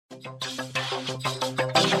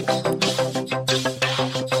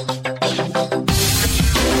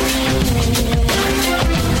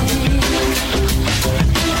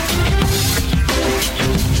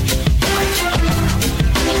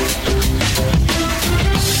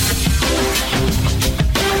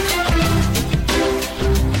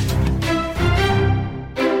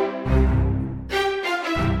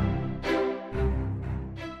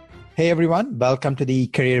Hey everyone, welcome to the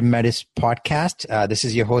Career Medicine podcast. This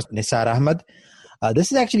is your host, Nisar Ahmed.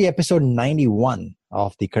 This is actually episode 91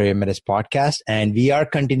 of the Career Medicine podcast, and we are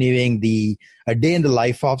continuing the A Day in the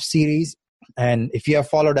Life of series. And if you have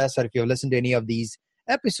followed us or if you have listened to any of these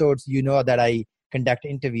episodes, you know that I conduct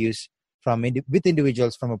interviews with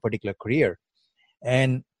individuals from a particular career.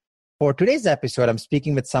 And for today's episode, I'm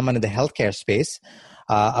speaking with someone in the healthcare space.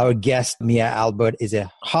 Our guest, Mia Albert, is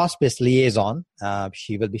a hospice liaison.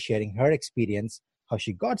 She will be sharing her experience, how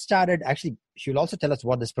she got started. Actually, she will also tell us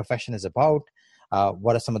what this profession is about,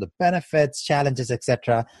 what are some of the benefits, challenges,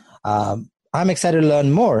 etc. I'm excited to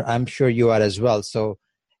learn more. I'm sure you are as well. So,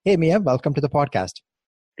 hey, Mia, welcome to the podcast.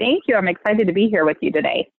 Thank you. I'm excited to be here with you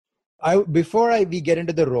today. Before we get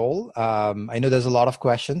into the role, I know there's a lot of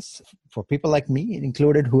questions for people like me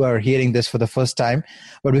included who are hearing this for the first time.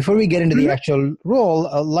 But before we get into the actual role,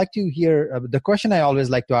 I'd like to hear the question I always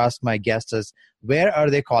like to ask my guests is, where are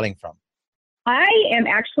they calling from? I am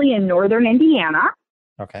actually in northern Indiana.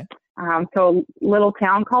 Okay. So a little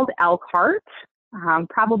town called Elkhart,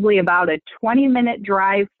 probably about a 20-minute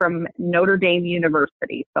drive from Notre Dame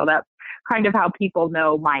University. So that's kind of how people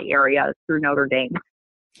know my area, through Notre Dame.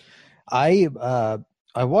 I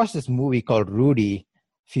watched this movie called Rudy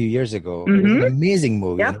a few years ago. It was an amazing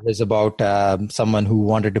movie. Yep. It was about someone who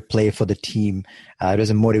wanted to play for the team. It was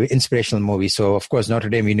an inspirational movie. So, of course, Notre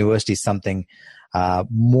Dame University is something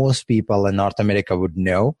most people in North America would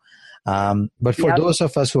know. But for those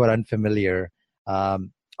of us who are unfamiliar, or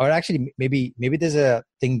actually maybe there's a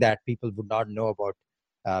thing that people would not know about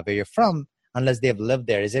where you're from unless they've lived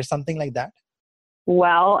there. Is there something like that?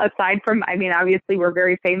 Well, aside from, obviously we're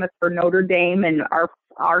very famous for Notre Dame and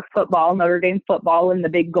our football, Notre Dame football, and the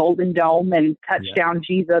big golden dome, and touchdown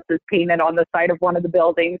Jesus is painted on the side of one of the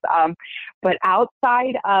buildings. But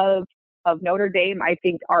outside of Notre Dame, I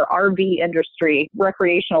think our RV industry,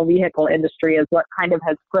 recreational vehicle industry, is what kind of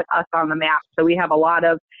has put us on the map. So we have a lot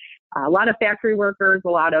of factory workers, a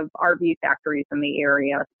lot of RV factories in the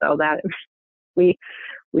area. So that we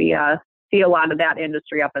see a lot of that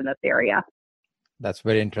industry up in this area. That's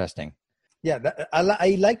very interesting. Yeah,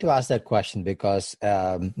 I like to ask that question because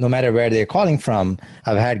no matter where they're calling from,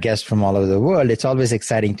 I've had guests from all over the world. It's always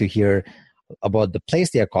exciting to hear about the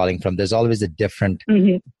place they're calling from. There's always a different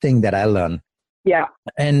thing that I learn. Yeah.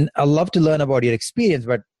 And I'd love to learn about your experience.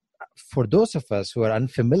 But for those of us who are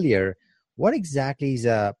unfamiliar, what exactly is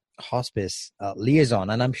a hospice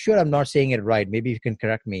liaison? And I'm sure I'm not saying it right. Maybe you can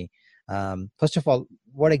correct me. First of all,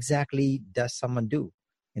 what exactly does someone do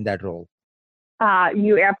in that role?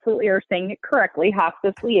 You absolutely are saying it correctly,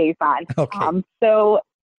 hospice liaison. Okay. So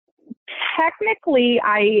technically,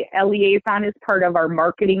 a liaison is part of our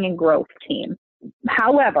marketing and growth team.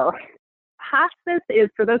 However, hospice is,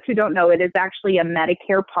 for those who don't know, it is actually a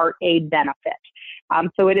Medicare Part A benefit.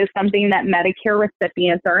 So it is something that Medicare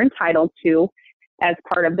recipients are entitled to as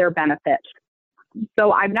part of their benefit.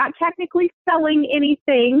 So I'm not technically selling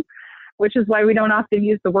anything, which is why we don't often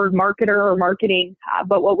use the word marketer or marketing.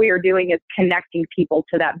 But what we are doing is connecting people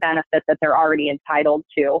to that benefit that they're already entitled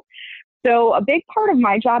to. So a big part of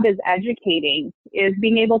my job is educating, is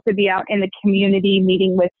being able to be out in the community,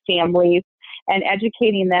 meeting with families and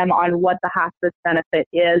educating them on what the hospice benefit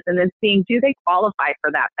is, and then seeing, do they qualify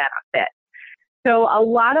for that benefit? So a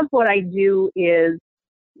lot of what I do is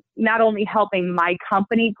not only helping my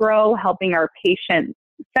company grow, helping our patients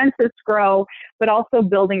census grow, but also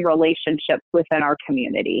building relationships within our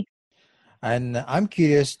community. And I'm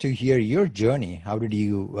curious to hear your journey. How did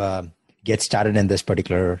you get started in this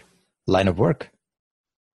particular line of work?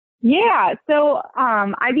 Yeah, so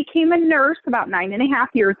I became a nurse about 9.5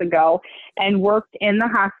 years ago and worked in the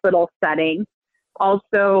hospital setting.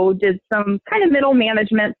 Also did some kind of middle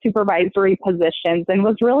management supervisory positions and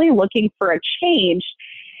was really looking for a change.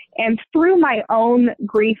 And through my own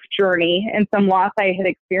grief journey and some loss I had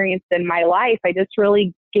experienced in my life, I just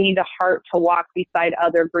really gained a heart to walk beside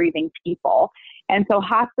other grieving people. And so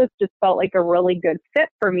hospice just felt like a really good fit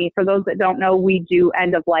for me. For those that don't know, we do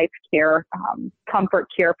end-of-life care, comfort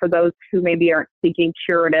care for those who maybe aren't seeking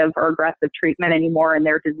curative or aggressive treatment anymore in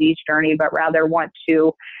their disease journey, but rather want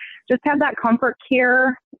to just have that comfort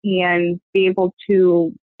care and be able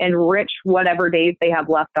to enrich whatever days they have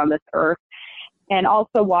left on this earth. and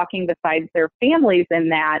also walking beside their families in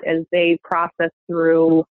that as they process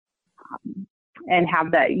through and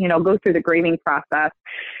have that, go through the grieving process.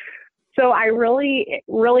 So I really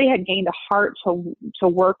had gained a heart to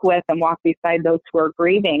work with and walk beside those who are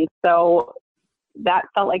grieving. So that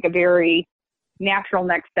felt like a very natural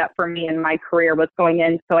next step for me in my career was going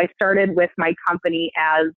in. So I started with my company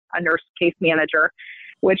as a nurse case manager,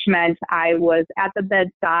 which meant I was at the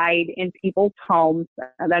bedside in people's homes.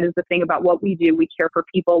 And that is the thing about what we do. We care for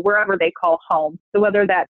people wherever they call home. So whether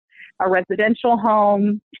that's a residential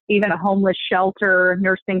home, even a homeless shelter,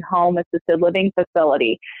 nursing home, assisted living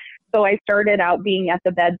facility. So I started out being at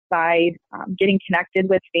the bedside, getting connected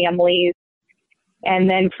with families. And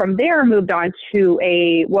then from there moved on to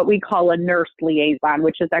what we call a nurse liaison,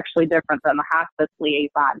 which is actually different than the hospice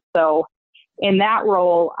liaison. So in that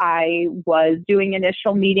role, I was doing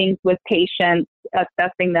initial meetings with patients,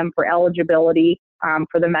 assessing them for eligibility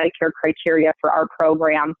for the Medicare criteria for our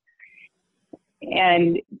program,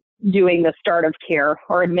 and doing the start of care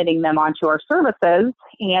or admitting them onto our services.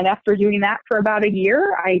 And after doing that for about a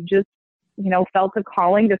year, I just, felt a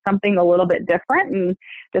calling to something a little bit different and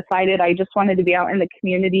decided I just wanted to be out in the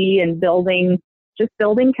community and building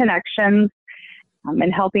connections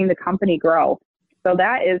and helping the company grow. So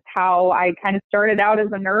that is how I kind of started out as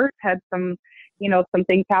a nurse, had some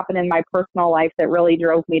things happen in my personal life that really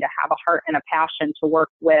drove me to have a heart and a passion to work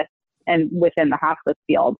with and within the hospice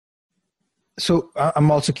field. So I'm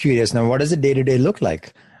also curious now, what does the day-to-day look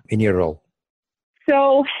like in your role?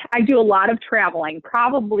 So I do a lot of traveling.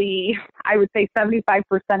 Probably, I would say 75%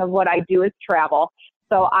 of what I do is travel.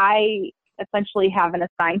 So I essentially have an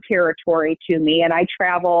assigned territory to me, and I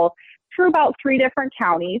travel through about 3 different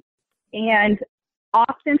counties. And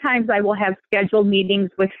oftentimes I will have scheduled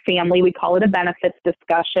meetings with family. We call it a benefits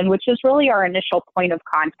discussion, which is really our initial point of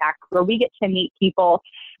contact where we get to meet people.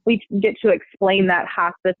 We get to explain that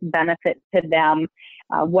hospice benefit to them,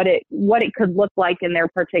 what it could look like in their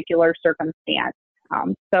particular circumstance.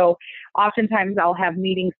 So oftentimes I'll have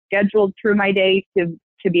meetings scheduled through my day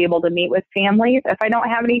to be able to meet with families. If I don't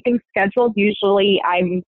have anything scheduled, usually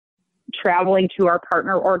I'm traveling to our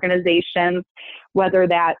partner organizations, whether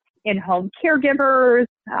that's in-home caregivers,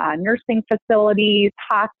 nursing facilities,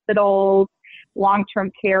 hospitals,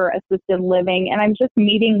 long-term care, assisted living. And I'm just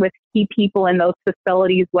meeting with key people in those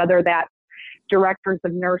facilities, whether that's directors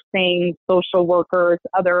of nursing, social workers,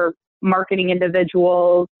 other marketing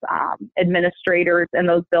individuals, administrators in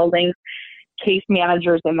those buildings, case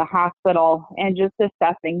managers in the hospital, and just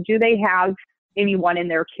assessing, do they have anyone in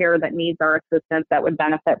their care that needs our assistance that would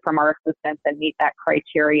benefit from our assistance and meet that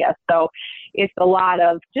criteria. So it's a lot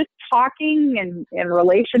of just talking and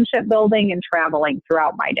relationship building and traveling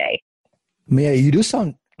throughout my day. Mia, you do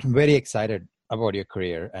sound very excited about your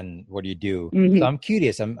career and what you do. Mm-hmm. So I'm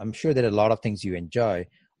curious, I'm sure there are a lot of things you enjoy.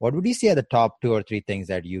 What would you say are the top 2 or 3 things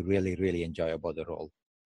that you really, really enjoy about the role?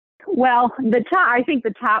 Well, I think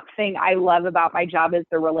the top thing I love about my job is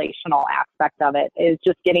the relational aspect of it, is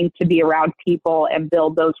just getting to be around people and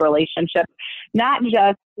build those relationships, not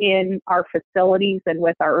just in our facilities and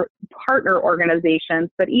with our partner organizations,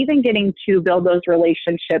 but even getting to build those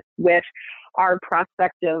relationships with our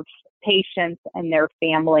prospective patients and their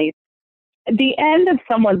families. The end of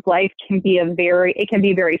someone's life can be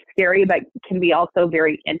very scary, but can be also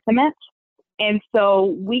very intimate. And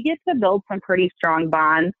so we get to build some pretty strong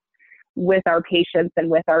bonds with our patients and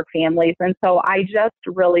with our families. And so I just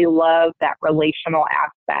really love that relational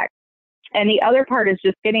aspect. And the other part is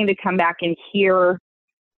just getting to come back and hear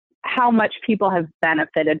how much people have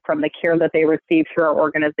benefited from the care that they received through our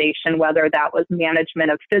organization, whether that was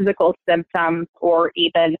management of physical symptoms or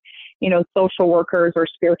even, social workers or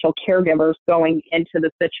spiritual caregivers going into the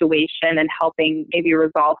situation and helping maybe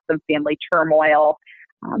resolve some family turmoil.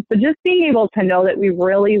 So just being able to know that we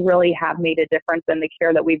really, really have made a difference in the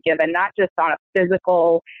care that we've given, not just on a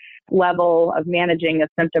physical level of managing a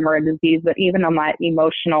symptom or a disease, but even on that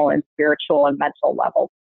emotional and spiritual and mental level.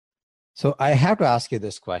 So I have to ask you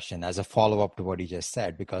this question as a follow-up to what you just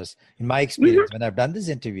said, because in my experience, when I've done these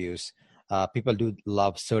interviews, people do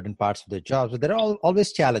love certain parts of their jobs, but there are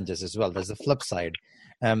always challenges as well. There's the flip side.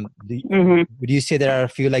 Would you say there are a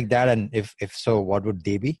few like that? And if so, what would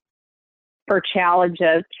they be? For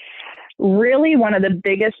challenges, really one of the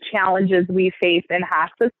biggest challenges we face in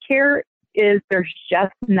hospice care is there's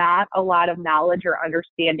just not a lot of knowledge or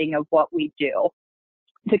understanding of what we do.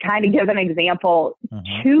 To kind of give an example,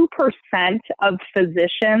 2% of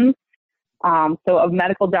physicians, so of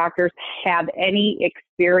medical doctors, have any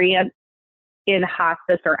experience in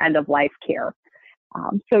hospice or end-of-life care.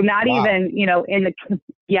 So not even, and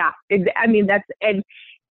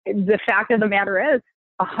the fact of the matter is,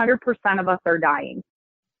 100% of us are dying.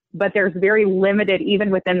 But there's very limited, even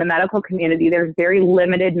within the medical community, there's very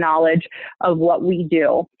limited knowledge of what we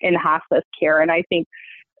do in hospice care. And I think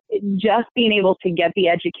just being able to get the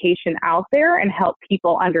education out there and help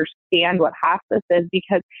people understand what hospice is,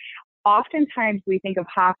 because oftentimes we think of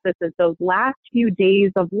hospice as those last few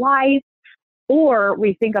days of life, or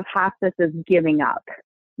we think of hospice as giving up.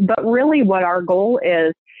 But really what our goal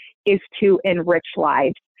is to enrich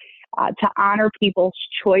lives, to honor people's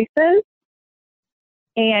choices,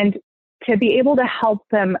 and to be able to help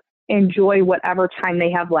them enjoy whatever time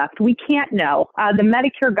they have left. We can't know. The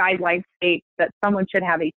Medicare guidelines state that someone should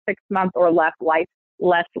have a 6-month or less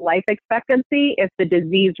life expectancy if the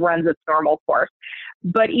disease runs its normal course.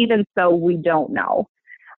 But even so, we don't know.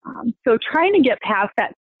 So trying to get past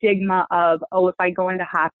that stigma of, oh, if I go into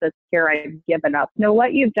hospice care, I've given up. No,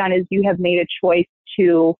 what you've done is you have made a choice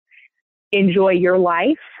to enjoy your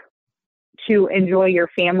life, to enjoy your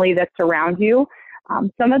family that's around you.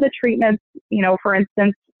 Some of the treatments, for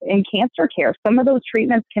instance, in cancer care, some of those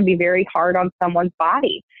treatments can be very hard on someone's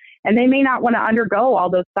body, and they may not want to undergo all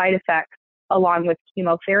those side effects along with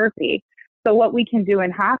chemotherapy. So what we can do in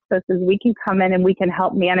hospice is we can come in and we can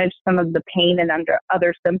help manage some of the pain and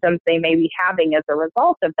other symptoms they may be having as a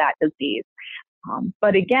result of that disease.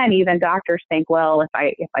 But again, even doctors think, well, if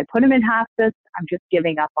I put them in hospice, I'm just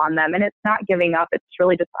giving up on them. And it's not giving up. It's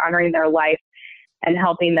really just honoring their life and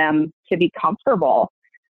helping them to be comfortable.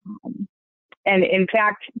 And in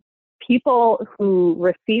fact, people who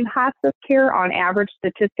receive hospice care on average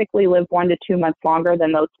statistically live 1 to 2 months longer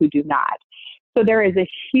than those who do not. So there is a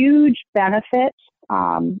huge benefit,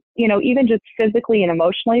 even just physically and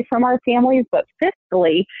emotionally from our families, but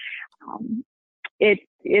fiscally,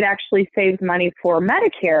 it actually saves money for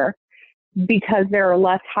Medicare because there are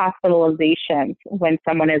less hospitalizations when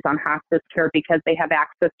someone is on hospice care because they have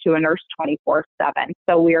access to a nurse 24/7.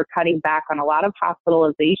 So we are cutting back on a lot of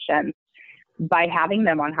hospitalizations by having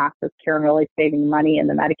them on hospice care and really saving money in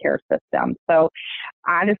the Medicare system. So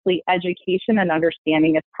honestly, education and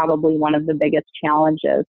understanding is probably one of the biggest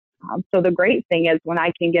challenges. So the great thing is when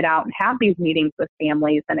I can get out and have these meetings with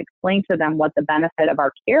families and explain to them what the benefit of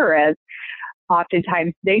our care is,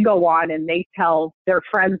 oftentimes they go on and they tell their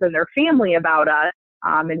friends and their family about us.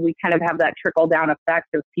 And we kind of have that trickle down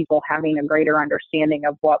effect of people having a greater understanding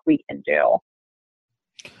of what we can do.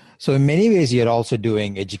 So in many ways, you're also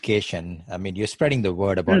doing education. I mean, you're spreading the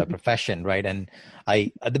word about a profession, right? And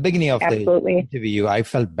at the beginning of the interview, I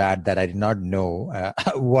felt bad that I did not know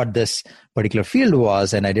what this particular field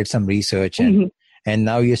was. And I did some research. And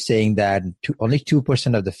now you're saying that only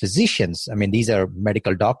 2% of the physicians, I mean, these are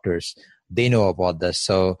medical doctors, they know about this.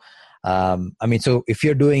 So, so if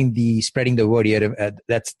you're doing the spreading the word,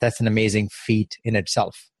 that's an amazing feat in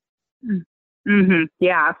itself.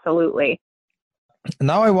 Yeah, absolutely.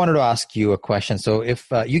 Now I wanted to ask you a question. So if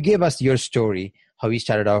you gave us your story, how you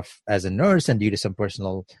started off as a nurse and due to some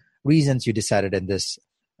personal reasons, you decided in this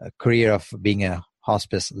career of being a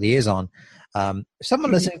hospice liaison.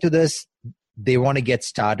 Someone listening to this, they want to get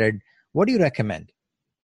started. What do you recommend?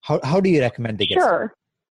 How do you recommend they get started? Sure.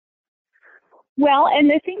 Well,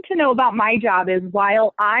 and the thing to know about my job is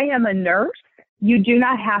while I am a nurse, you do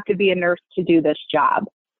not have to be a nurse to do this job.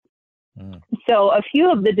 So a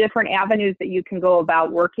few of the different avenues that you can go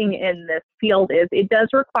about working in this field is it does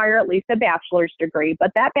require at least a bachelor's degree,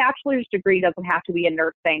 but that bachelor's degree doesn't have to be in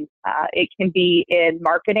nursing. It can be in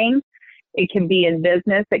marketing. It can be in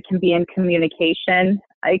business. It can be in communication.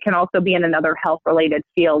 It can also be in another health-related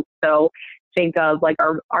field. So think of like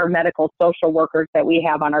our medical social workers that we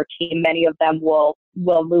have on our team. Many of them will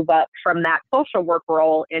move up from that social work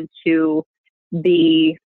role into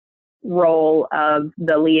the role of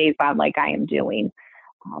the liaison like I am doing.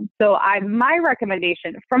 So my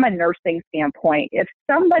recommendation from a nursing standpoint, if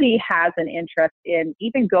somebody has an interest in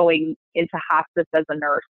even going into hospice as a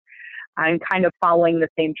nurse, I'm kind of following the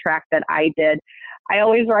same track that I did. I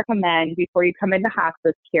always recommend before you come into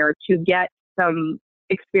hospice care to get some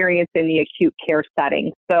experience in the acute care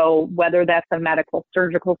setting. So whether that's a medical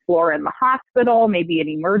surgical floor in the hospital, maybe an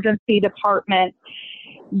emergency department,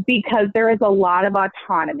 because there is a lot of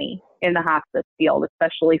autonomy in the hospice field,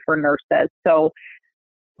 especially for nurses. So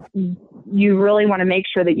you really want to make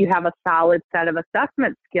sure that you have a solid set of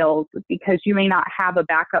assessment skills because you may not have a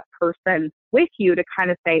backup person with you to kind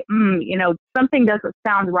of say, something doesn't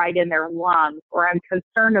sound right in their lungs, or I'm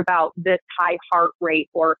concerned about this high heart rate,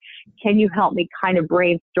 or can you help me kind of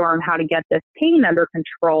brainstorm how to get this pain under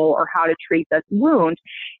control or how to treat this wound?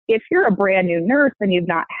 If you're a brand new nurse and you've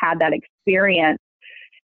not had that experience,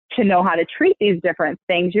 to know how to treat these different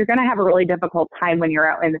things, you're going to have a really difficult time when you're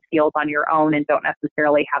out in the field on your own and don't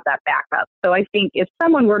necessarily have that backup. So I think if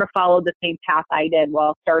someone were to follow the same path I did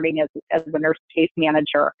while starting as a nurse case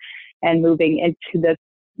manager and moving into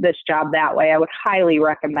this job that way, I would highly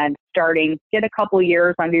recommend get a couple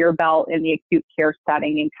years under your belt in the acute care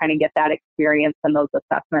setting and kind of get that experience and those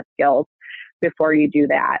assessment skills before you do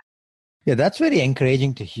that. Yeah, that's very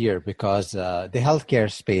encouraging to hear because the healthcare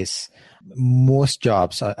space, most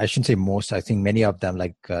jobs, I shouldn't say most, I think many of them,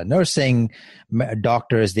 like nursing,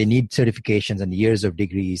 doctors, they need certifications and years of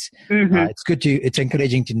degrees. Mm-hmm. It's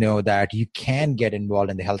encouraging to know that you can get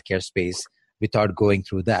involved in the healthcare space without going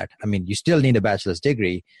through that. I mean, you still need a bachelor's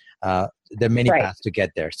degree. There are many paths to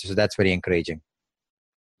get there. So that's very encouraging.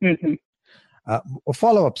 Mm-hmm. A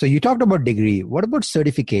follow-up. So you talked about degree. What about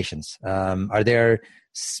certifications? Are there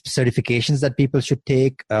certifications that people should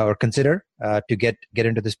take or consider to get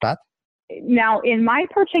into this path? Now, in my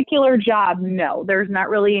particular job, no, there's not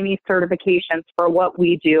really any certifications for what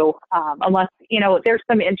we do, unless, there's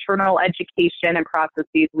some internal education and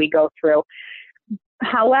processes we go through.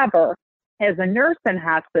 However, as a nurse in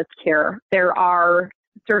hospice care, there are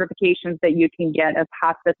certifications that you can get as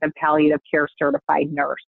hospice and palliative care certified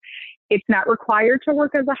nurse. It's not required to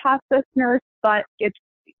work as a hospice nurse, but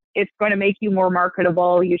it's going to make you more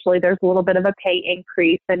marketable. Usually there's a little bit of a pay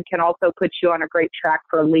increase and can also put you on a great track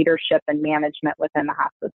for leadership and management within the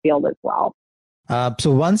hospice field as well.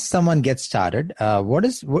 So once someone gets started, what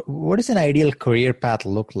is an ideal career path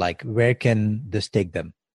look like? Where can this take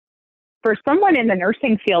them? For someone in the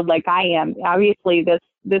nursing field like I am, obviously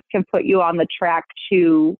this can put you on the track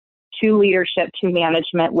to leadership, to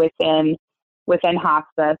management within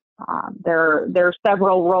hospice. There are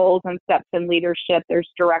several roles and steps in leadership. There's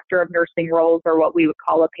director of nursing roles, or what we would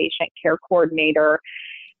call a patient care coordinator.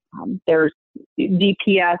 There's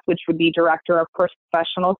DPS, which would be director of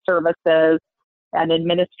professional services, an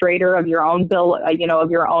administrator of your own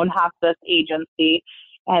of your own hospice agency.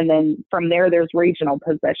 And then from there, there's regional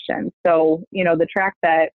positions. So, the track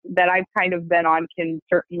that I've kind of been on can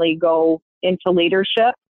certainly go into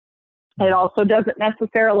leadership. It also doesn't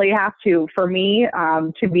necessarily have to. For me,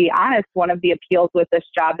 to be honest, one of the appeals with this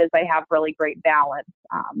job is I have really great balance.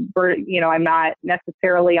 I'm not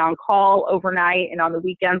necessarily on call overnight and on the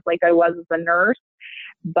weekends like I was as a nurse,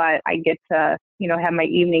 but I get to, have my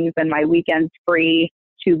evenings and my weekends free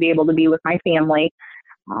to be able to be with my family.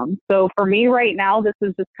 So for me right now, this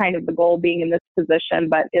is just kind of the goal, being in this position,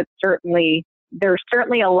 but there's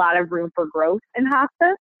certainly a lot of room for growth in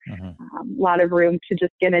hospice. Mm-hmm. A lot of room to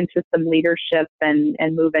just get into some leadership and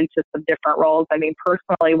move into some different roles. I mean,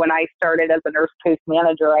 personally, when I started as a nurse case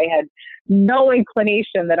manager, I had no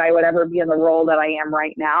inclination that I would ever be in the role that I am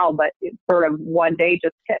right now, but it sort of one day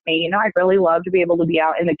just hit me. I'd really love to be able to be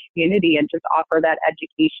out in the community and just offer that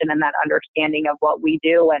education and that understanding of what we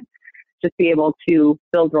do, and just be able to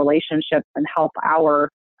build relationships and help our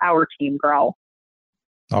team grow.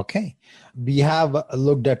 Okay. We have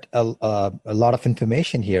looked at a lot of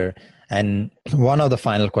information here. And one of the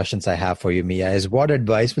final questions I have for you, Mia, is what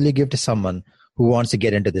advice will you give to someone who wants to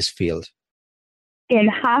get into this field? In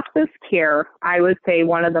hospice care, I would say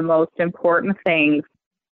one of the most important things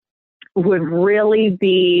would really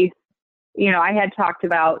be, I had talked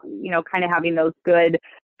about, kind of having those good,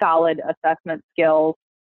 solid assessment skills,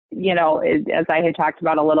 as I had talked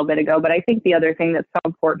about a little bit ago. But I think the other thing that's so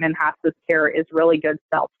important in hospice care is really good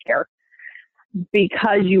self-care.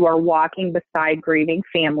 Because you are walking beside grieving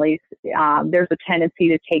families, there's a tendency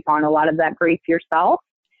to take on a lot of that grief yourself.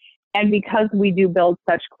 And because we do build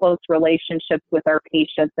such close relationships with our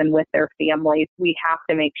patients and with their families, we have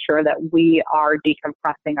to make sure that we are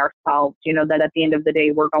decompressing ourselves, that at the end of the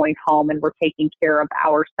day, we're going home and we're taking care of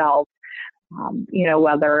ourselves,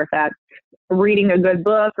 whether that's reading a good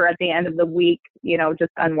book or at the end of the week,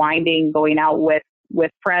 just unwinding, going out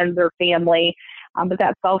with friends or family. But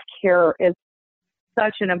that self-care is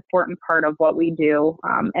such an important part of what we do,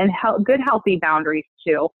 and good, healthy boundaries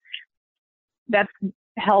too. That's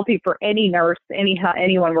healthy for any nurse,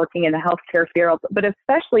 anyone working in the healthcare field, but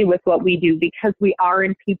especially with what we do, because we are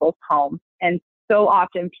in people's homes. And so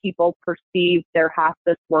often people perceive their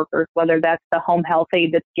hospice workers, whether that's the home health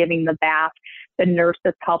aide that's giving the bath, the nurse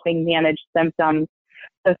that's helping manage symptoms,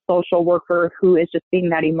 the social worker who is just being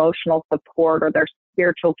that emotional support, or their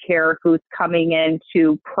spiritual care who's coming in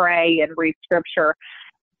to pray and read scripture.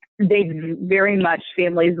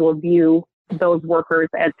 Families will view those workers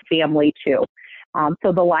as family too.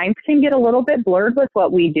 So the lines can get a little bit blurred with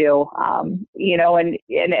what we do, and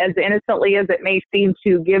as innocently as it may seem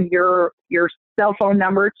to give your cell phone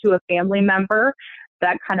number to a family member,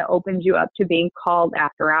 that kind of opens you up to being called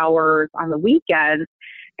after hours on the weekends.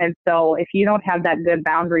 And so if you don't have that good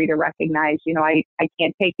boundary to recognize, I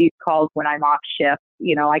can't take these calls when I'm off shift.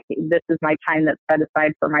 This is my time that's set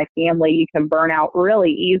aside for my family. You can burn out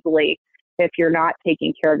really easily if you're not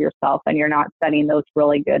taking care of yourself and you're not setting those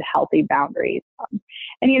really good, healthy boundaries.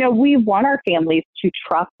 We want our families to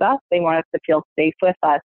trust us. They want us to feel safe with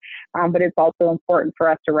us. But it's also important for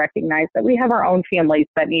us to recognize that we have our own families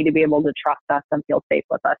that need to be able to trust us and feel safe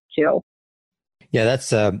with us too. Yeah,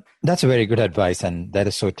 that's a very good advice. And that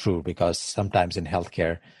is so true, because sometimes in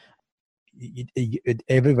healthcare,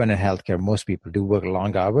 everyone in healthcare, most people do work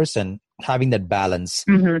long hours, and having that balance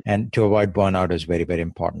and to avoid burnout is very, very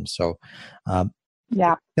important. So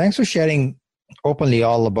thanks for sharing openly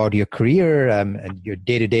all about your career and your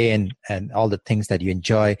day-to-day and all the things that you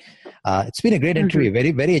enjoy. It's been a great interview,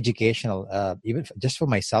 very, very educational, even just for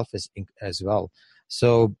myself as well.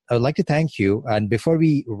 So I would like to thank you. And before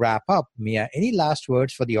we wrap up, Mia, any last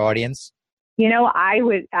words for the audience?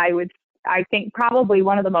 I think probably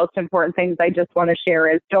one of the most important things I just want to share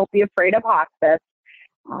is don't be afraid of hospice.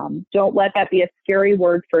 Don't let that be a scary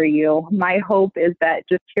word for you. My hope is that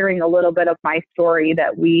just hearing a little bit of my story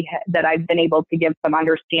that I've been able to give some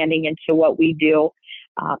understanding into what we do,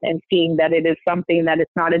 and seeing that it is something that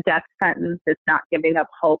it's not a death sentence. It's not giving up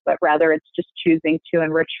hope, but rather it's just choosing to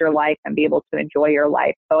enrich your life and be able to enjoy your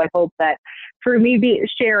life. So I hope that for me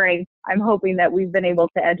sharing, I'm hoping that we've been able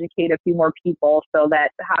to educate a few more people so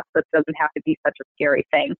that hospice doesn't have to be such a scary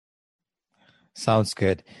thing. Sounds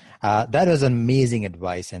good. That was amazing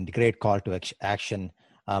advice and great call to action.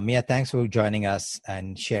 Mia, thanks for joining us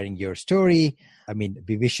and sharing your story.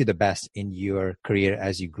 We wish you the best in your career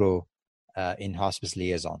as you grow in Hospice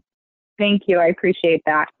Liaison. Thank you. I appreciate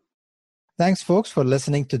that. Thanks, folks, for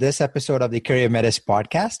listening to this episode of the Career Medicine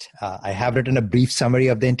podcast. I have written a brief summary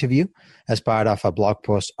of the interview as part of a blog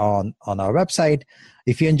post on our website.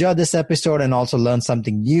 If you enjoyed this episode and also learned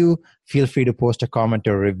something new, feel free to post a comment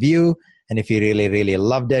or review. And if you really, really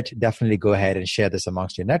loved it, definitely go ahead and share this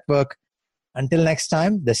amongst your network. Until next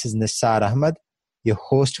time, this is Nisar Ahmed, your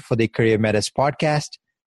host for the Career Medicine podcast.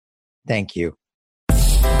 Thank you.